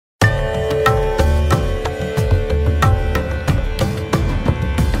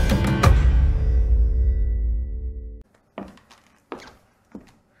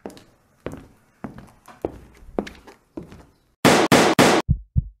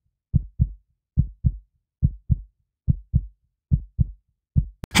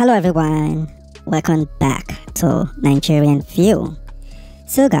Hello everyone, welcome back to Nigerian View.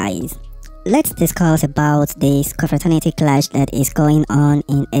 So guys, let's discuss about this confraternity clash that is going on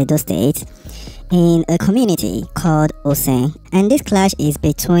in Edo State in a community called Usen, and this clash is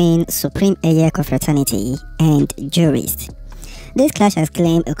between Supreme Eiye confraternity and Jurist. This clash has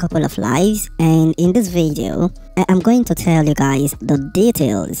claimed a couple of lives, and in this video I'm going to tell you guys the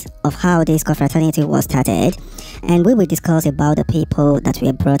details of how this confraternity was started, and we will discuss about the people that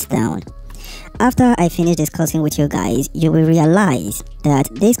were brought down. After I finish discussing with you guys, you will realize that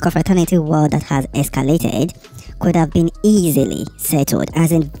this confraternity war that has escalated could have been easily settled,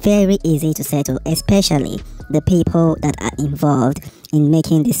 as in very easy to settle, especially the people that are involved in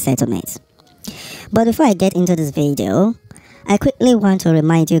making this settlement. But before I get into this video, I quickly want to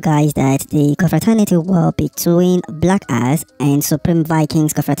remind you guys that the confraternity war between Black Ass and Supreme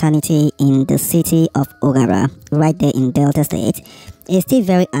Vikings confraternity in the city of Ogara, right there in Delta State, is still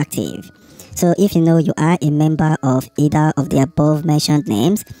very active. So if you know you are a member of either of the above mentioned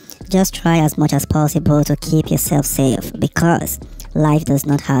names, just try as much as possible to keep yourself safe, because life does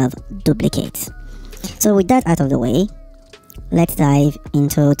not have duplicates. So with that out of the way, let's dive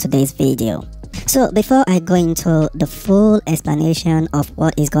into today's video. So before I go into the full explanation of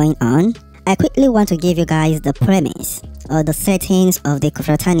what is going on, I quickly want to give you guys the premise or the settings of the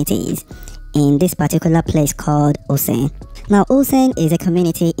confraternities in this particular place called Usen. Now Usen is a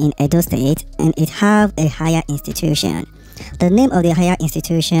community in Edo State, and it have a higher institution. The name of the higher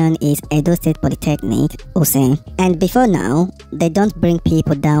institution is Edo State Polytechnic, Usen. And before now, they don't bring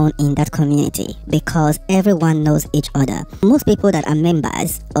people down in that community because everyone knows each other. Most people that are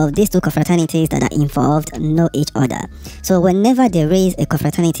members of these two confraternities that are involved know each other. So whenever there is a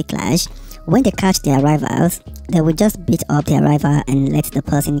confraternity clash, when they catch their rivals, they will just beat up their rival and let the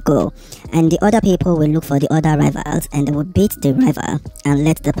person go. And the other people will look for the other rivals and they will beat the rival and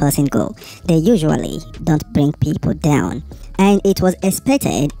let the person go. They usually don't bring people down. And it was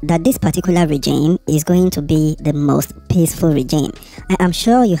expected that this particular regime is going to be the most peaceful regime. I'm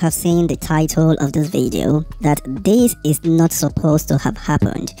sure you have seen the title of this video that this is not supposed to have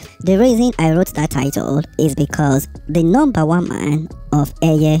happened. The reason I wrote that title is because the number one man of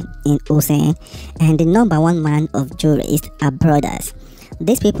Eiye in Usen and the number one man of Jurist are brothers.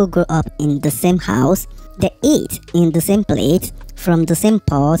 These people grew up in the same house, they eat in the same plate, from the same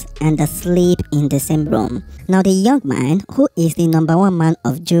pot, and they sleep in the same room. Now the young man who is the number one man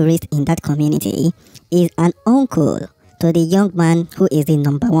of Jurist in that community is an uncle to the young man who is the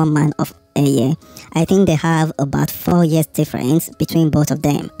number one man of Eiye. I think they have about 4 years difference between both of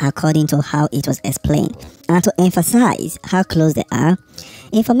them, according to how it was explained. And to emphasize how close they are,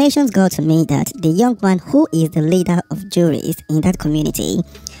 information got to me that the young man who is the leader of Jurist in that community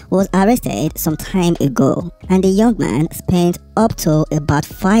was arrested some time ago, and the young man spent up to about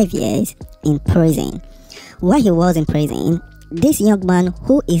 5 years in prison. While he was in prison, this young man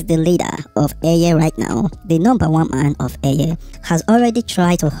who is the leader of Eiye right now, the number one man of Eiye, has already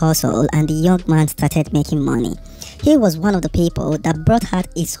tried to hustle, and the young man started making money. He was one of the people that brought out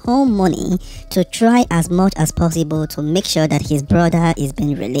his own money to try as much as possible to make sure that his brother is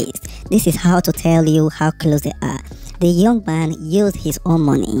being released. This is how to tell you how close they are. The young man used his own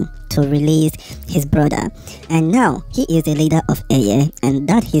money to release his brother, and now he is the leader of Eiye, and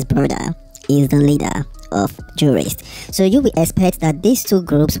that his brother is the leader of Jurist. So you will expect that these two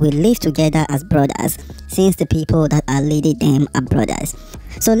groups will live together as brothers, since the people that are leading them are brothers.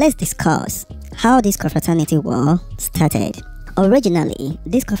 So let's discuss how this confraternity war started. Originally,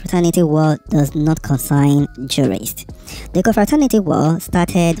 this confraternity war does not concern Jurist. The confraternity war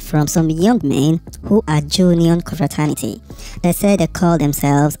started from some young men who are junior confraternity. They say they call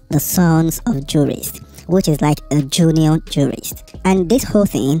themselves the Sons of Jurist, which is like a junior jurist. And this whole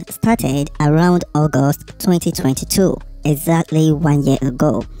thing started around August 2022, exactly 1 year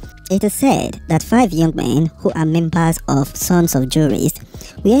ago. It is said that 5 young men who are members of Sons of Jurist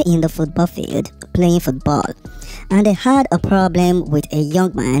were in the football field playing football, and they had a problem with a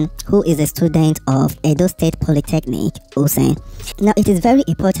young man who is a student of Edo State Polytechnic, Usen. Now it is very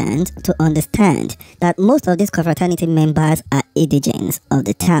important to understand that most of these confraternity members are indigents of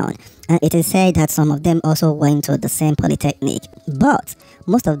the town, and it is said that some of them also went to the same polytechnic, but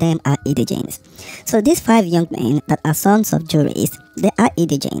most of them are indigents. So these 5 young men that are Sons of Jurist, they are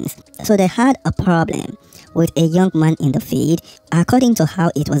indigents. So they had a problem with a young man in the field. According to how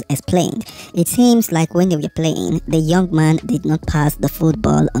it was explained, it seems like when they were playing, the young man did not pass the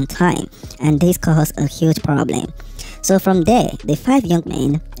football on time, and this caused a huge problem. So from there, the 5 young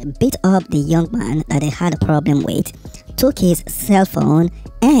men beat up the young man that they had a problem with, took his cell phone,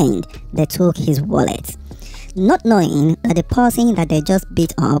 and they took his wallet. not knowing that the person that they just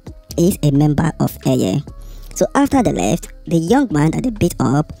beat up is a member of Eiye. So after they left, the young man that they beat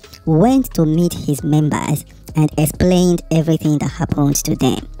up went to meet his members and explained everything that happened to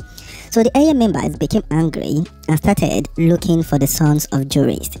them. So the Eiye members became angry and started looking for the sons of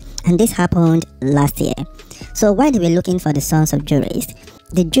Jurist, and this happened last year. So while they were looking for the sons of Jurist,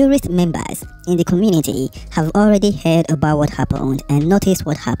 the Jurist members in the community have already heard about what happened and noticed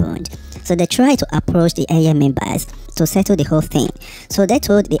what happened. So they tried to approach the Eiye members to settle the whole thing. So they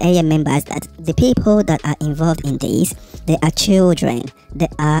told the Eiye members that the people that are involved in this, they are children, they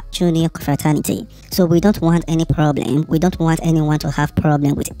are junior fraternity. So we don't want any problem. We don't want anyone to have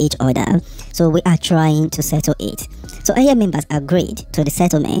problem with each other. So we are trying to settle it. So Eiye members agreed to the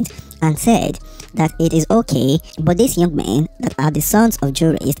settlement and said that it is okay, but these young men that are the sons of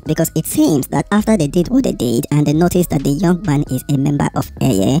Jurist, because it seems that after they did what they did and they noticed that the young man is a member of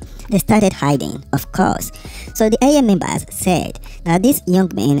Eiye, they started hiding, of course. So the Eiye members said that these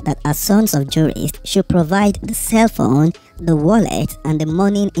young men that are sons of Jurist should provide the cell phone, the wallet, and the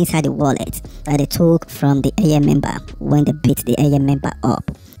money inside the wallet that they took from the Eiye member when they beat the Eiye member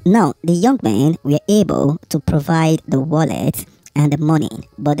up. Now, the young men were able to provide the wallet and the money,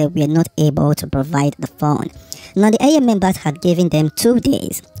 but they were not able to provide the phone. Now, the Eiye members had given them 2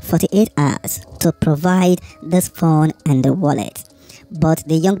 days, 48 hours, to provide this phone and the wallet, but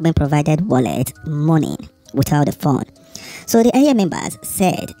the young men provided wallet, money, without the phone. So the Eiye members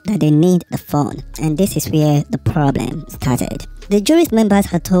said that they need the phone, and this is where the problem started. The Jurist members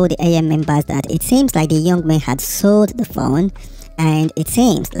had told the Eiye members that it seems like the young men had sold the phone, and it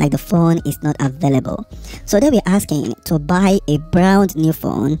seems like the phone is not available. So they were asking to buy a brand new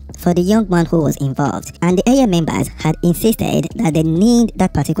phone for the young man who was involved, and the Eiye members had insisted that they need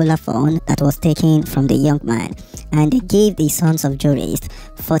that particular phone that was taken from the young man, and they gave the sons of Jurist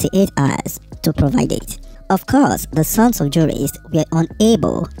 48 hours to provide it. Of course, the sons of Jurist were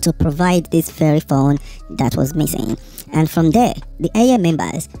unable to provide this very phone that was missing, and from there, the Eiye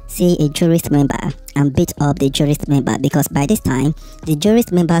members see a Jurist member and beat up the Jurist member, because by this time, the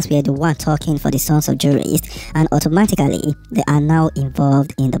Jurist members were the one talking for the sons of Jurist, and automatically, they are now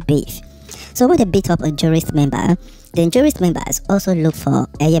involved in the beef. So when they beat up a Jurist member, the Jurist members also look for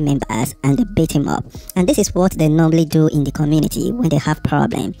Eiye members and they beat him up. And this is what they normally do in the community when they have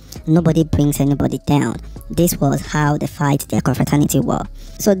problem. Nobody brings anybody down. This was how they fight their confraternity war.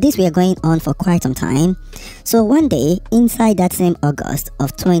 So this were going on for quite some time. So one day, inside that same August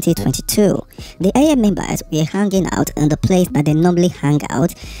of 2022, the Eiye members were hanging out in the place that they normally hang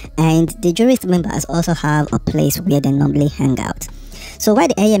out, and the Jurist members also have a place where they normally hang out. So while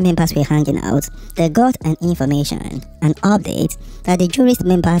the Eiye members were hanging out, they got an update that the Jurist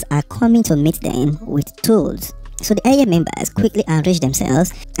members are coming to meet them with tools. So the Eiye members quickly enriched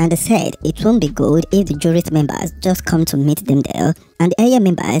themselves, and they said it won't be good if the Jurist members just come to meet them there. And the Eiye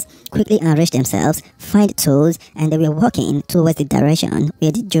members quickly enriched themselves, find tools, and they were walking towards the direction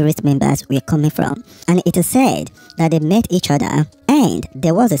where the Jurist members were coming from. And it is said that they met each other and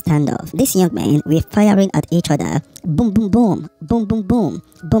there was a standoff. These young men were firing at each other. Boom, boom, boom, boom, boom, boom,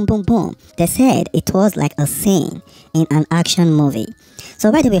 boom, boom, boom. They said it was like a scene in an action movie. So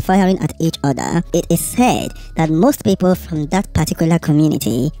while they were firing at each other, it is said that most people from that particular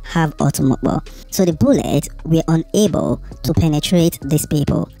community have automobile. So the bullets were unable to penetrate these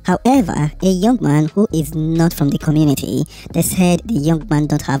people. However, a young man who is not from the community, they said the young man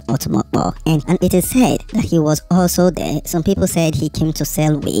don't have automobile. And it is said that he was also there. Some people said he came to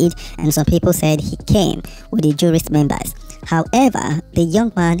sell weed, and some people said he came with the Jurist members. However, the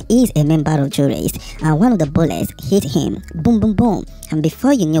young man is a member of Jurist, and one of the bullets hit him. Boom, boom, boom. And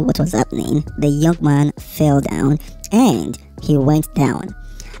before you knew what was happening, the young man fell down and he went down.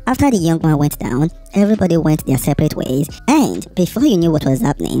 After the young man went down, everybody went their separate ways, and before you knew what was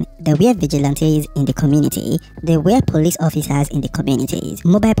happening, there were vigilantes in the community, there were police officers in the communities,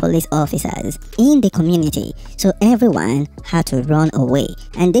 mobile police officers in the community, so everyone had to run away.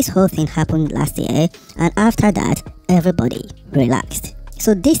 And this whole thing happened last year, and after that, everybody relaxed.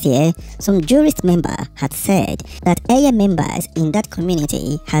 So this year, some Jurist member had said that Eiye members in that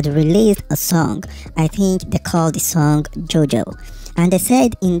community had released a song. I think they called the song Jojo. And they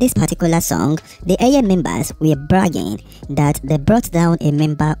said in this particular song, the Eiye members were bragging that they brought down a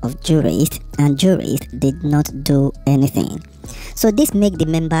member of Jurist, and Jurist did not do anything. So this made the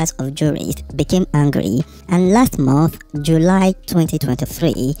members of Jurist became angry, and last month, July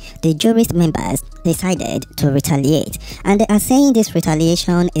 2023, the Jurist members decided to retaliate, and they are saying this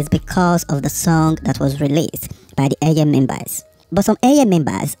retaliation is because of the song that was released by the Eiye members. But some Eiye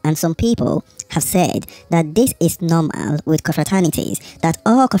members and some people have said that this is normal with confraternities, that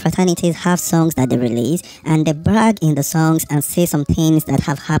all confraternities have songs that they release and they brag in the songs and say some things that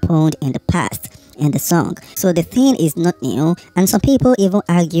have happened in the past in the song. So the thing is not new, and some people even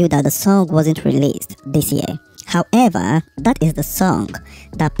argue that the song wasn't released this year. However, that is the song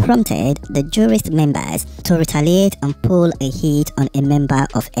that prompted the jurist members to retaliate and pull a hit on a member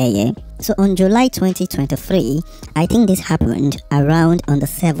of Eiye. So on July 2023, I think this happened around on the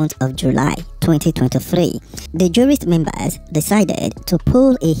 7th of July 2023, the jurist members decided to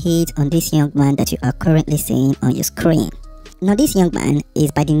pull a hit on this young man that you are currently seeing on your screen. Now this young man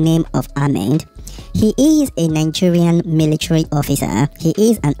is by the name of Ahmed. He is a Nigerian military officer, he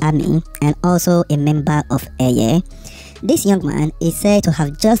is an army and also a member of Eiye. This young man is said to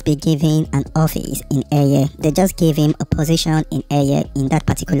have just been given an office in Eiye. They just gave him a position in Eiye in that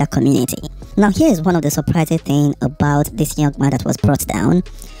particular community. Now here is one of the surprising things about this young man that was brought down.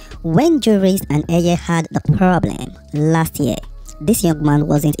 When jurists and Eiye had the problem last year, this young man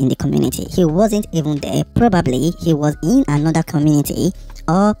wasn't in the community. He wasn't even there. Probably he was in another community,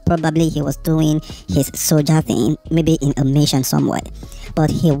 or probably he was doing his soldier thing, maybe in a mission somewhere.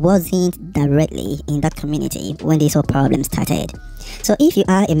 But he wasn't directly in that community when this whole problem started. So if you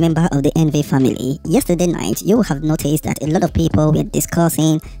are a member of the NV family, yesterday night you will have noticed that a lot of people were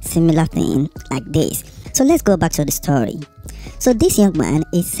discussing similar things like this. So let's go back to the story. So this young man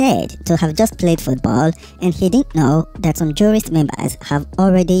is said to have just played football and he didn't know that some jurist members have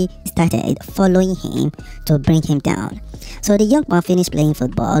already started following him to bring him down. So the young man finished playing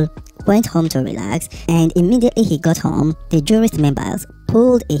football, went home to relax, and immediately he got home, the jurist members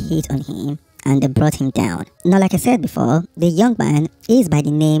pulled a hit on him and they brought him down. Now like I said before, the young man is by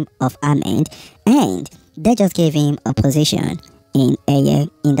the name of Ahmed and they just gave him a position in Eiye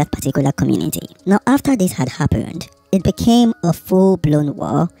in that particular community. Now after this had happened, it became a full-blown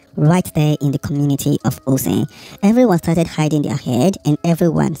war right there in the community of Usen. Everyone started hiding their head and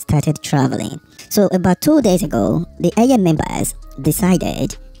everyone started traveling. So about 2 days ago, the Eiye members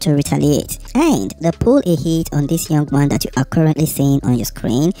decided to retaliate and they pulled a hit on this young man that you are currently seeing on your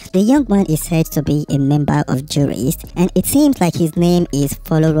screen. The young man is said to be a member of jurist and it seems like his name is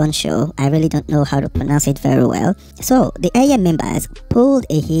Foloronsho. I really don't know how to pronounce it very well. So the Eiye members pulled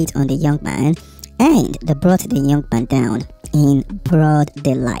a hit on the young man and they brought the young man down in broad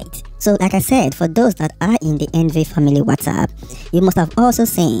daylight. So like I said, for those that are in the NV family WhatsApp, you must have also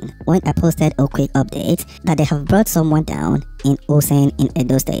seen when I posted a quick update that they have brought someone down in Usen in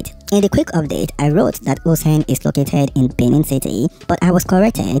Edo State. In the quick update, I wrote that Usen is located in Benin City, but I was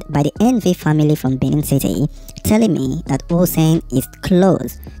corrected by the NV family from Benin City telling me that Usen is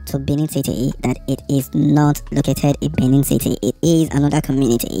close to Benin City, that it is not located in Benin City. It is another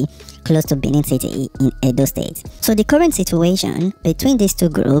community close to Benin City in Edo State. So the current situation between these two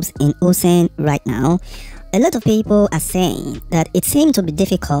groups in Usen right now, a lot of people are saying that it seems to be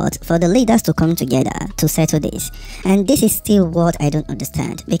difficult for the leaders to come together to settle this. And this is still what I don't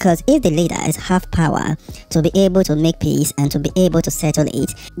understand, because if the leaders have power to be able to make peace and to be able to settle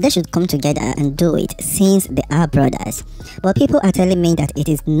it, they should come together and do it since they are brothers. But people are telling me that it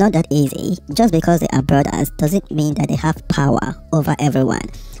is not that easy. Just because they are brothers doesn't mean that they have power over everyone,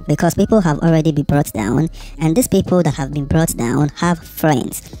 because people have already been brought down and these people that have been brought down have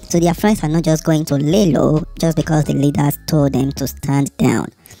friends. So their friends are not just going to lay low just because the leaders told them to stand down.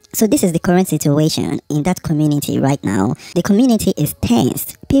 So this is the current situation in that community right now. The community is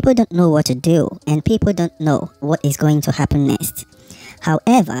tense. People don't know what to do and people don't know what is going to happen next.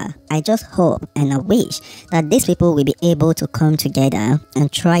 However, I just hope and I wish that these people will be able to come together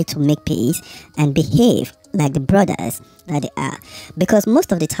and try to make peace and behave like the brothers that they are. Because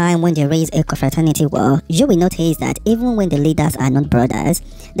most of the time when there is a confraternity war, you will notice that even when the leaders are not brothers,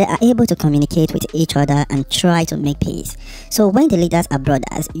 they are able to communicate with each other and try to make peace. So when the leaders are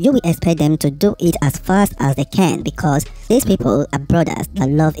brothers, you will expect them to do it as fast as they can, because these people are brothers that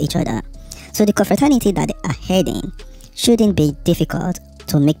love each other. So the confraternity that they are heading shouldn't be difficult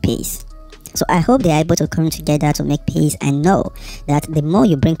to make peace. So I hope they are able to come together to make peace and know that the more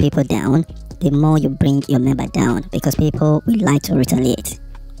you bring people down, the more you bring your member down, because people will like to retaliate.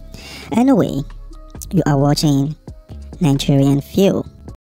 Anyway, you are watching Nigerian View.